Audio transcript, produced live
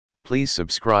Please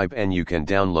subscribe and you can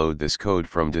download this code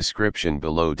from description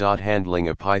below. Handling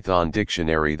a Python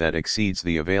dictionary that exceeds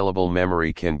the available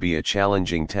memory can be a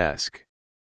challenging task.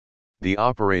 The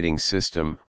operating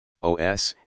system,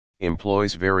 OS,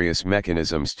 employs various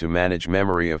mechanisms to manage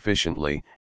memory efficiently,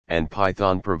 and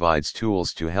Python provides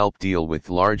tools to help deal with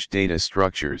large data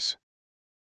structures.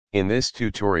 In this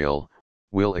tutorial,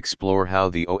 we'll explore how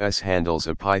the OS handles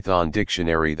a Python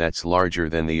dictionary that's larger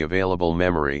than the available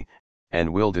memory,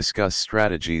 and we'll discuss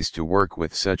strategies to work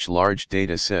with such large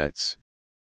data sets.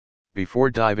 Before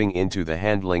diving into the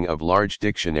handling of large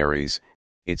dictionaries,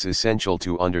 it's essential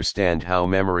to understand how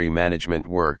memory management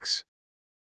works.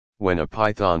 When a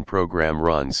Python program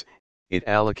runs, it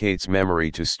allocates memory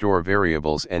to store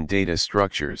variables and data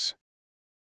structures.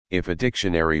 If a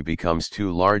dictionary becomes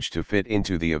too large to fit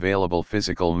into the available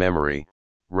physical memory,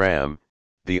 RAM,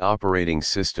 the operating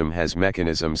system has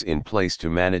mechanisms in place to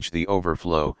manage the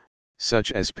overflow,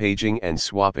 such as paging and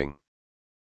swapping.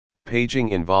 Paging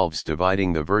involves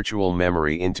dividing the virtual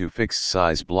memory into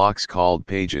fixed-size blocks called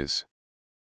pages.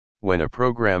 When a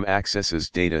program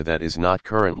accesses data that is not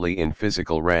currently in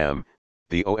physical RAM,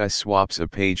 the OS swaps a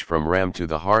page from RAM to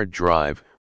the hard drive,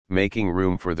 making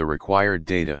room for the required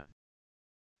data.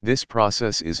 This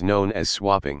process is known as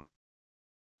swapping.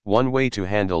 One way to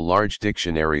handle large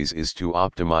dictionaries is to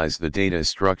optimize the data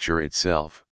structure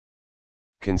itself.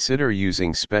 Consider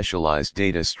using specialized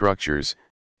data structures,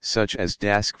 such as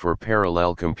Dask for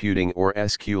parallel computing or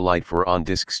SQLite for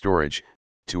on-disk storage,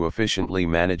 to efficiently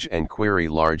manage and query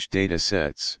large data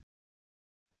sets.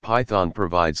 Python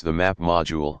provides the map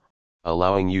module,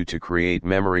 allowing you to create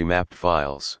memory-mapped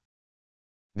files.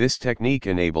 This technique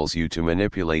enables you to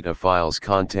manipulate a file's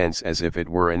contents as if it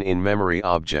were an in-memory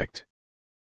object.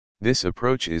 This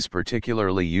approach is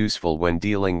particularly useful when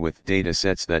dealing with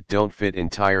datasets that don't fit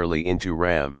entirely into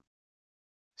RAM.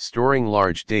 Storing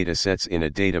large datasets in a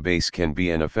database can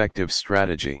be an effective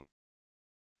strategy.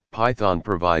 Python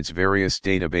provides various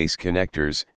database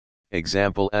connectors,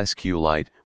 example SQLite,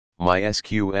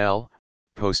 MySQL,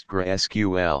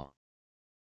 PostgreSQL.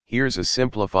 Here's a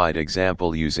simplified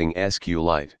example using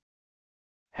SQLite.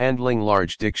 Handling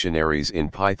large dictionaries in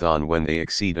Python when they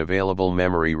exceed available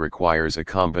memory requires a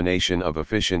combination of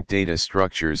efficient data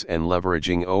structures and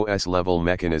leveraging OS-level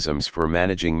mechanisms for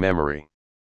managing memory.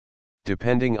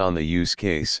 Depending on the use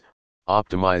case,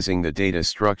 optimizing the data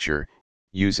structure,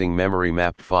 using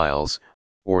memory-mapped files,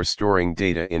 or storing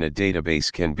data in a database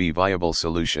can be viable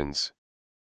solutions.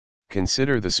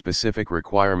 Consider the specific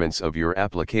requirements of your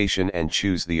application and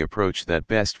choose the approach that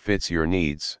best fits your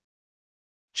needs.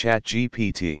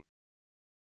 ChatGPT.